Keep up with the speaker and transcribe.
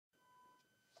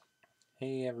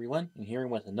Hey everyone, I'm here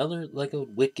with another LEGO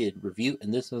Wicked review,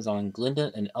 and this is on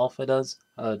Glinda and Elphaba's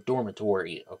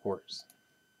Dormitory, of course.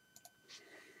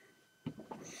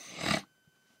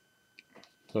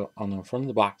 So on the front of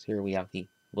the box here we have the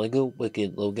LEGO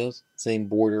Wicked logos, same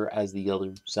border as the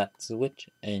other sets of which,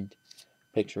 and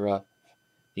picture of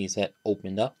the set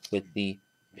opened up with the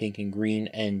pink and green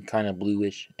and kind of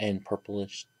bluish and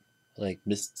purplish like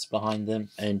mists behind them,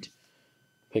 and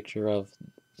picture of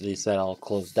the set all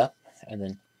closed up, and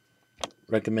then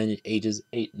recommended ages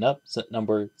 8 and up. Set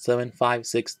number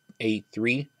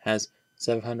 75683 has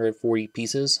 740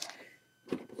 pieces.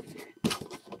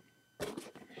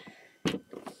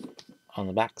 On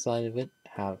the back side of it,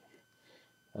 have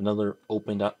another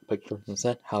opened up picture of the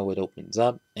set, how it opens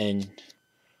up, and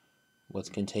what's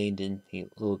contained in the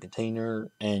little container,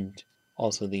 and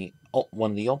also the one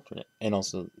of the alternate, and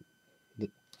also the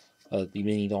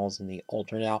mini dolls in the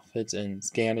alternate outfits, and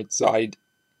scan inside.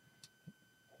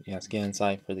 Yeah, scan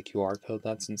inside for the QR code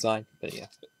that's inside. But yeah,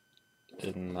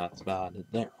 and that's about it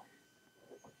there.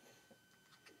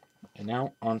 And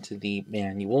now onto the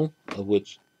manual, of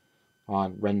which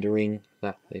on rendering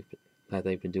that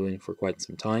they've been doing for quite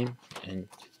some time, and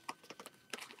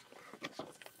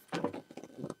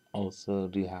also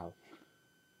do have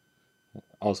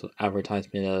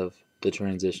advertisement of the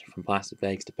transition from plastic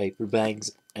bags to paper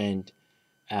bags, and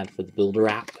ad for the builder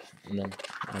app, and then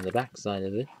on the back side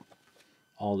of it,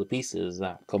 all the pieces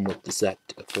that come with the set,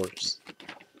 of course,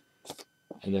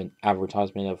 and then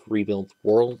advertisement of Rebuild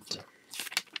World,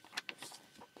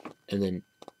 and then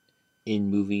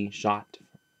in movie shot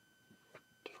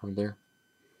from there,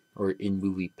 or in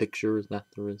movie pictures that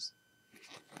there is,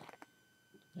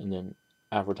 and then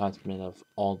advertisement of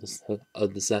all the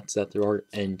sets that there are,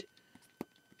 and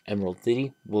Emerald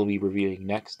City we'll be reviewing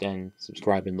next, and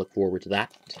subscribe and look forward to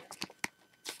that.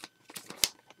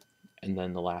 And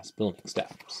then the last building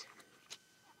steps.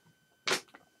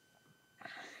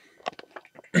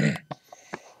 So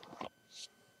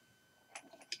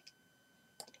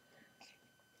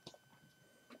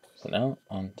now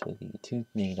on to the two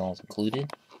mini dolls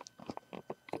included.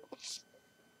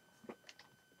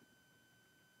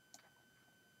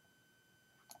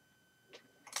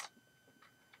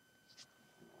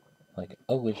 Like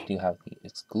which do have the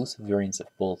exclusive variants of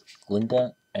both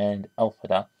Glinda and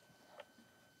Elphaba,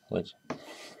 which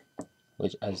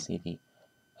as you see the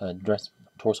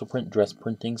torso print dress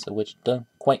printings, of which done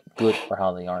quite good for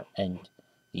how they are, and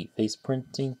the face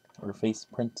printing or face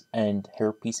prints and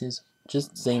hair pieces,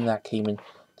 just the same that came in,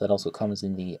 that also comes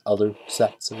in the other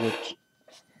sets of which.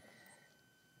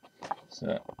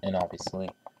 So, and obviously,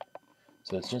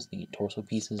 so it's just the torso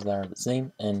pieces that are the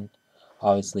same, and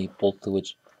obviously both of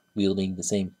which wielding the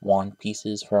same wand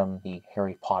pieces from the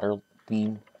Harry Potter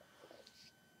theme.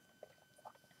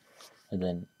 And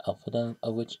then Elphaba,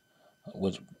 of which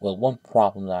well, one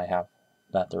problem that I have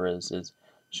that there is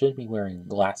should be wearing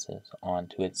glasses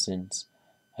onto it, since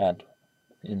and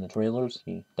in the trailers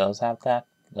he does have that,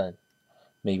 but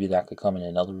maybe that could come in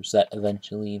another set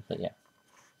eventually, but yeah.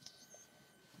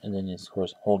 And then of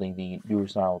course holding the newer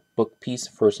style book piece,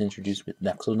 first introduced with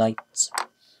Nexonites,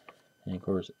 and of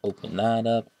course open that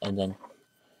up, and then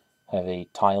have a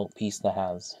tile piece that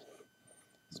has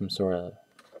some sort of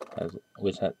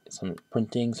which has some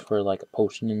printings for like a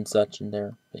potion and such in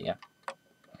there, but yeah.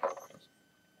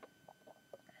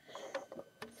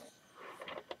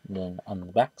 And then on the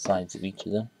back sides of each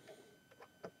of them,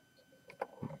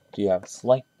 you have a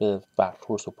slight bit of back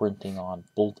torso printing on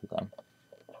both of them.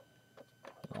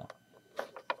 Yeah.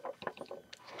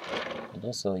 And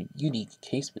also a unique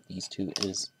case with these two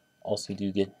is also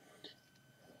do get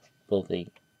both a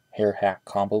hair hack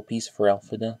combo piece for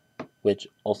Elphaba, which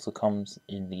also comes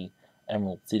in the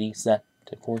Emerald City set,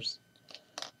 of course,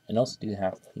 and also do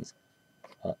have these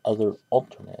other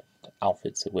alternate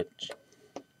outfits, which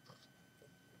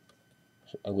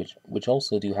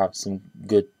also do have some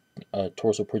good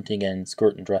torso printing and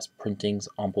skirt and dress printings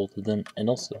on both of them, and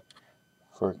also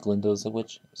for Glinda's, of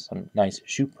which some nice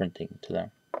shoe printing to them.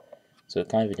 So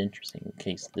kind of an interesting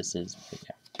case this is, but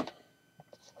yeah.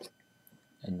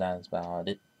 And that is about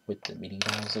it with the mini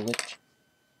dolls, of which.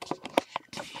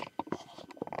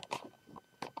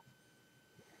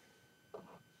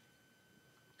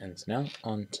 And so now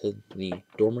on to the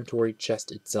dormitory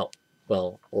chest itself.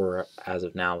 Well, or as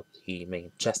of now, the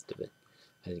main chest of it.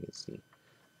 As you can see,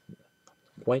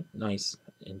 quite nice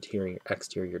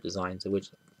exterior designs, of which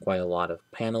quite a lot of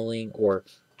paneling or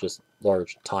just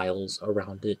large tiles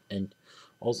around it, and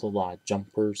also a lot of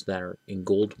jumpers that are in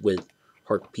gold with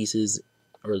heart pieces,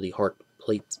 or the heart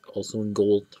plates also in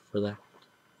gold for that.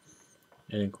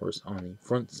 And of course on the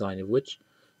front side of which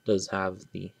does have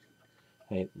the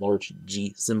a large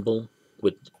G symbol,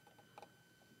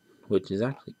 which is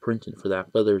actually printed for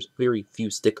that, but there's very few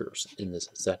stickers in this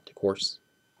set, of course.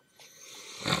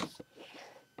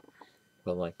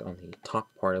 But like on the top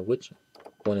part of which,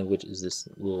 one of which is this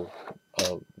little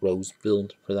rose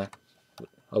build for that,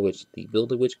 of which the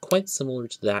build of which quite similar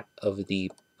to that of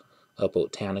the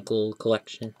botanical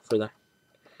collection for that,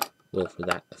 well, for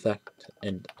that effect,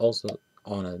 and also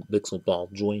on a pixel ball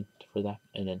joint for that,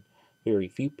 and then very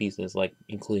few pieces like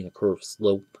including a curved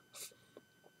slope,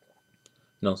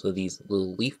 and also these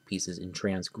little leaf pieces in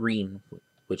trans green,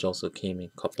 which also came in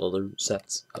a couple other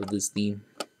sets of this theme,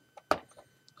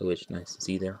 which nice to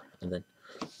see there. And then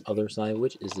other side of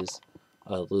which is this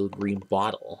little green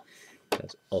bottle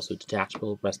that's also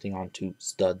detachable, resting on two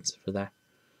studs for that.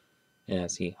 And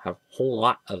as you have a whole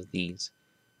lot of these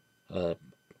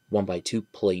 1x2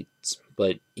 plates,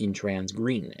 but in trans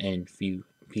green, and few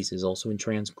pieces also in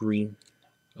trans green,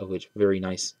 of which very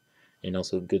nice and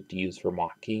also good to use for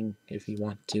mocking if you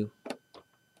want to.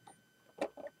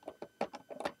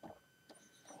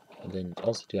 And then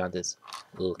also to have this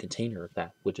little container of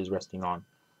that, which is resting on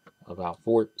about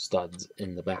 4 studs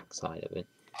in the back side of it.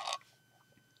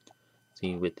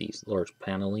 See, with these large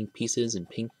paneling pieces in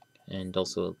pink, and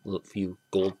also a few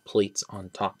gold plates on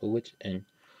top of which, and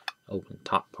open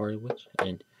top part of which,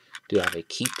 and do have a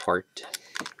key part,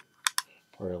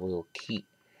 or a little key,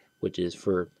 which is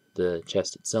for the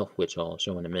chest itself, which I'll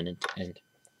show in a minute. And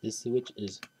this switch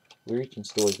is where you can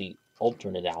store the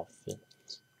alternate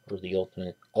outfits, or the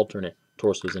alternate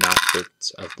torsos and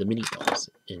outfits of the mini dolls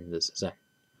in this set,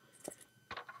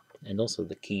 and also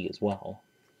the key as well,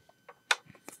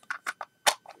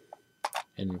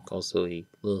 and also a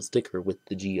little sticker with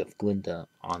the G of Glinda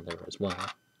on there as well.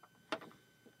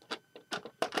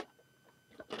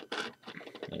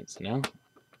 Right, so now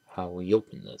how we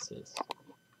open this is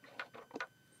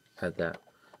have that.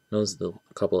 Notice the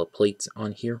couple of plates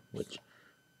on here, which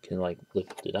can like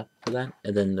lift it up for that,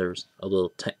 and then there's a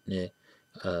little Technic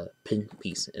pin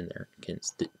piece in there. You can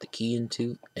stick the key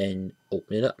into and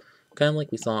open it up, kind of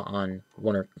like we saw on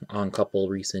a couple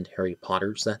recent Harry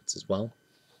Potter sets as well.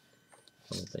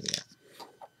 But yeah,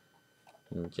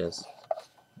 and just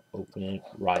open it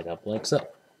right up like so,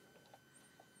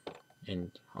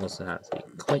 and also has a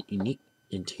quite unique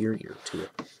interior to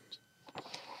it.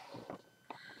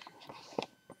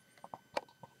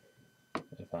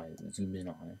 If I zoom in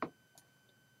on it,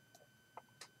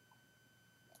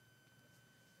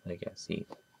 I guess see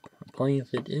plenty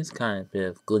of it is kind of a bit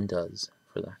of Glinda's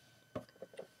for that,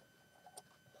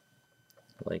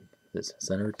 like this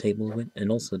center table of it, and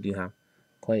also do have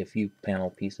quite a few panel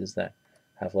pieces that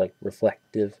have like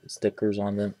reflective stickers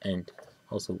on them, and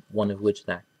also one of which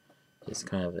that is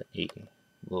kind of a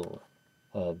little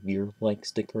beer-like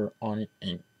sticker on it.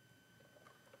 And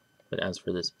but as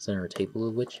for this center table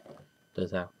of which does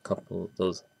have a couple of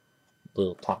those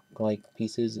little top-like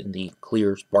pieces in the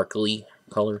clear, sparkly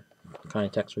color kind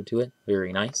of texture to it.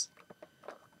 Very nice.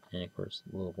 And of course,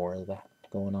 a little more of that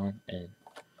going on. And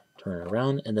turn it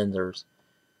around, and then there's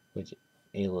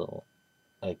a little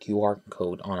QR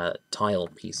code on a tile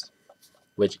piece,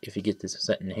 which if you get this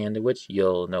set in hand of which,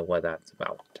 you'll know what that's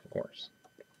about, of course.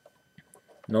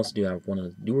 And also do have one of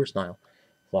the newer style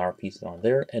flower pieces on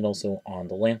there, and also on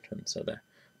the lantern, so that,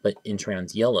 but in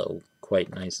trans yellow,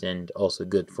 quite nice and also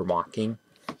good for mocking.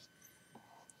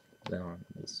 Then on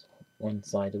this one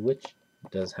side of which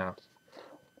does have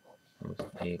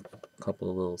a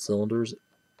couple of little cylinders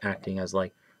acting as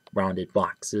like rounded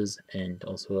boxes, and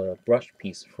also a brush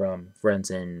piece from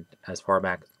Friends and as far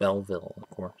back as Belleville, of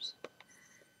course.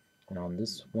 And on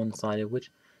this one side of which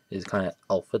is kind of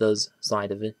Elphaba's side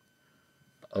of it,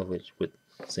 of which with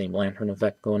the same lantern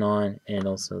effect going on, and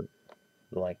also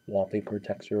the like wallpaper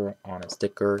texture on a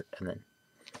sticker, and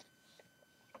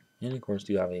of course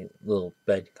you have a little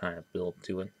bed kind of build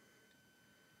to it,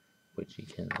 which you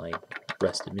can like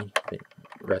rest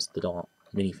the doll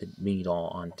mini doll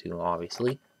onto,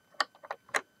 obviously.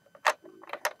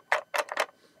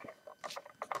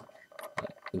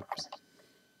 Oops.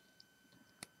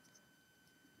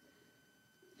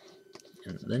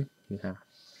 And then you have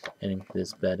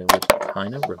this bed, which is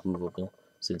kind of removable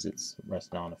since it's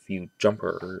resting on a few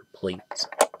jumper plates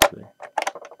to it.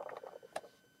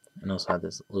 And also have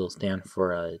this little stand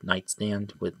for a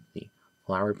nightstand with the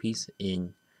flower piece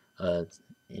in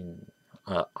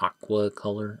aqua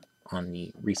color on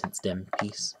the recent stem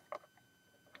piece.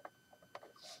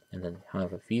 And then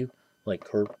have a few like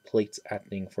curved plates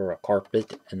acting for a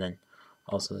carpet, and then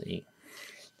also a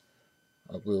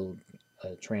little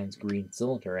trans green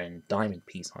cylinder and diamond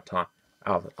piece on top,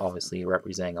 obviously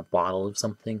representing a bottle of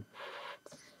something.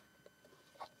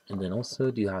 And then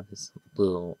also, do you have this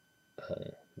little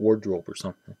wardrobe or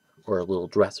something, or a little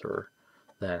dresser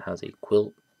that has a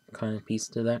quilt kind of piece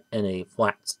to that, and a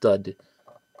flat stud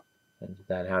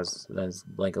that's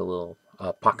like a little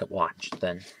pocket watch.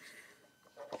 Then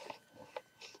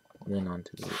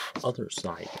onto the other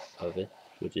side of it,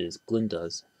 which is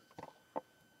Glinda's.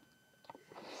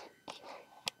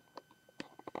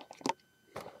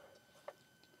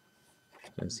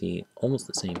 You can see almost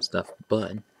the same stuff,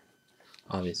 but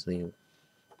obviously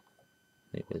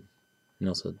they would, and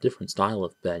also a different style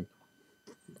of bed,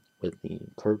 with the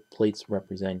curved plates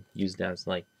used as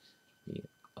like the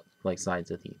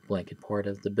sides of the blanket part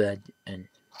of the bed, and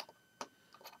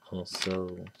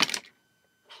also,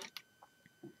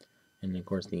 and of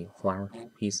course the flower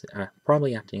piece,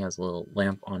 probably acting as a little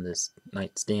lamp on this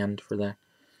nightstand for that,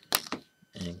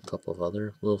 and a couple of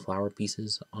other little flower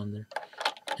pieces on there,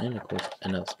 and of course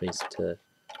enough space to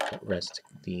rest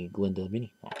the Glinda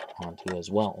mini onto as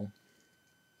well.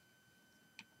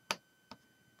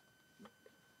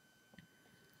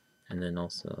 And then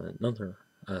also another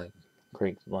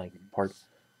great like part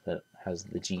that has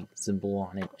the G symbol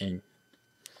on it, and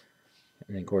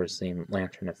of course same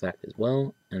lantern effect as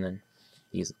well. And then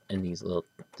these little,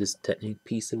 this technique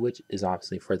piece of which is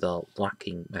obviously for the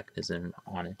locking mechanism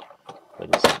on it,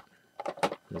 but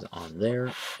is on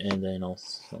there, and then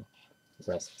also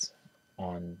rests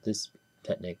on this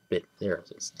technique bit there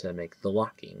just to make the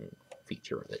locking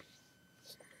feature of it.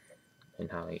 And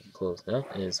how you close it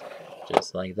up is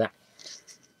just like that.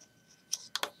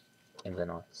 And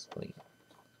then obviously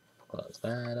close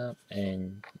that up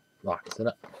and locks it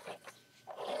up.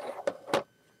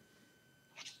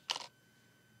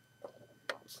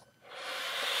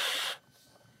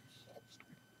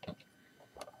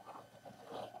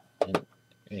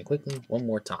 And quickly, one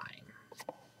more time.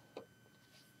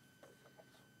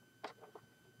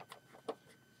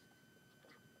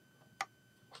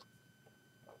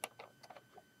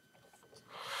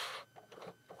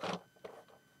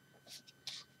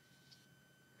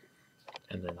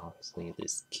 And then obviously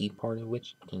this key part of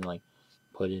which you can like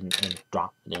put in and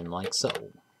drop it in like so,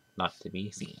 not to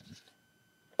be seen,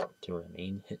 to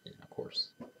remain hidden, of course.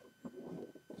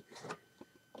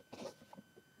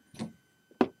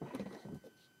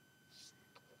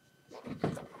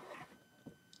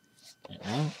 And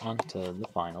now onto the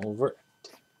final verdict.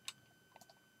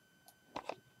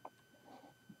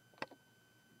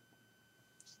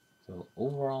 So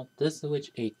overall, this is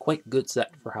a quite good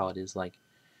set for how it is. Like,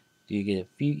 you get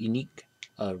a few unique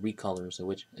recolors, of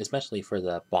which, especially for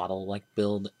the bottle-like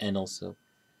build, and also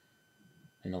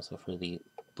for the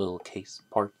little case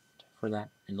part for that,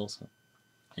 and also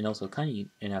kind of,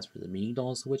 and as for the mini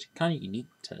dolls, which kind of unique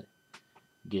to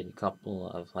get a couple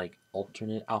of like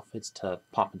alternate outfits to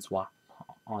pop and swap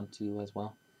onto as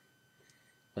well.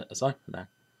 But aside from that,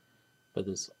 but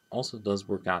this also does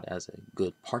work out as a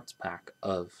good parts pack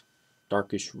of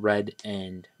darkish red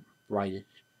and brightish,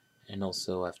 and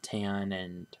also of tan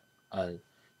and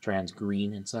trans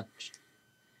green and such.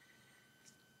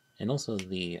 And also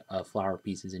the flower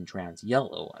pieces in trans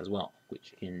yellow as well,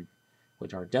 which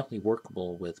are definitely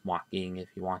workable with mocking if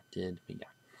you wanted. But yeah.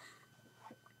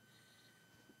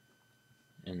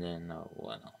 And then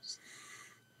what else?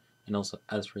 And also,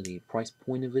 as for the price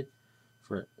point of it,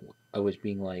 for which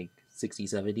being like 60,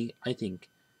 70, I think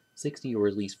 60 or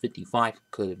at least 55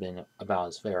 could have been about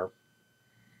as fair.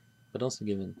 But also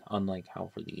given, unlike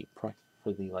how for the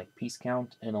like piece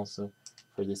count, and also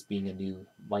for this being a new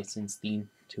license theme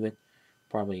to it,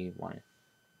 probably wanted.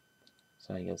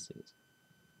 So I guess it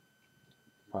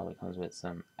probably comes with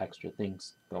some extra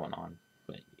things going on,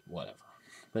 but whatever.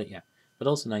 But yeah, but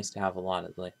also nice to have a lot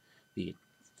of the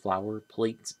flower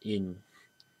plates in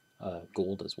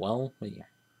gold as well. But yeah.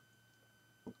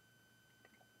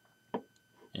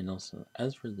 And also,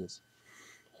 as for this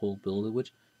whole build,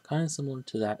 which kind of similar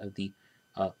to that of the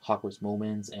Hogwarts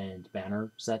Moments and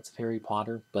Banner sets of Harry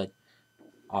Potter, but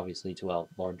obviously to a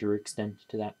larger extent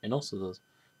to that, and also those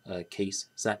case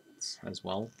sets as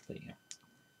well. But yeah,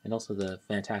 and also the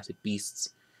Fantastic Beasts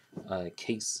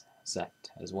case set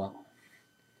as well.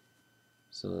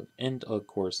 So, and of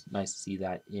course, nice to see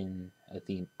that in a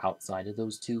theme outside of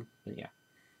those two. But yeah.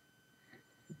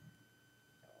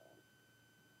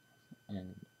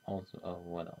 And also,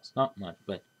 what else? Not much,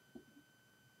 but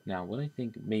now what I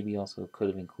think maybe also could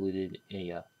have included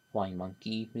a flying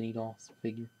monkey mini doll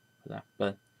figure for that,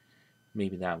 but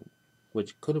maybe that,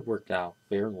 which could have worked out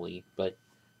fairly, but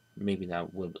maybe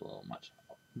that would be a little much.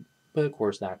 But of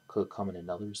course, that could come in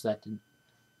another set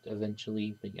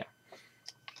eventually. But yeah.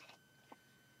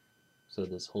 So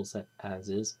this whole set as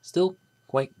is still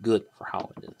quite good for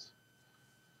how it is.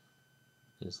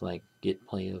 just like get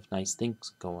plenty of nice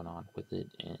things going on with it,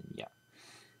 and yeah.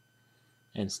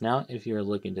 And so now, if you're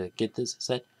looking to get this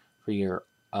set for your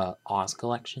Oz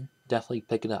collection, definitely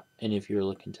pick it up. And if you're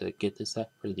looking to get this set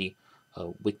for the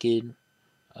Wicked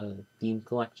theme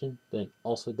collection, then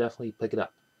also definitely pick it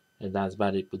up. And that's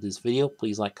about it with this video.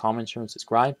 Please like, comment, share, and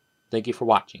subscribe. Thank you for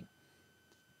watching.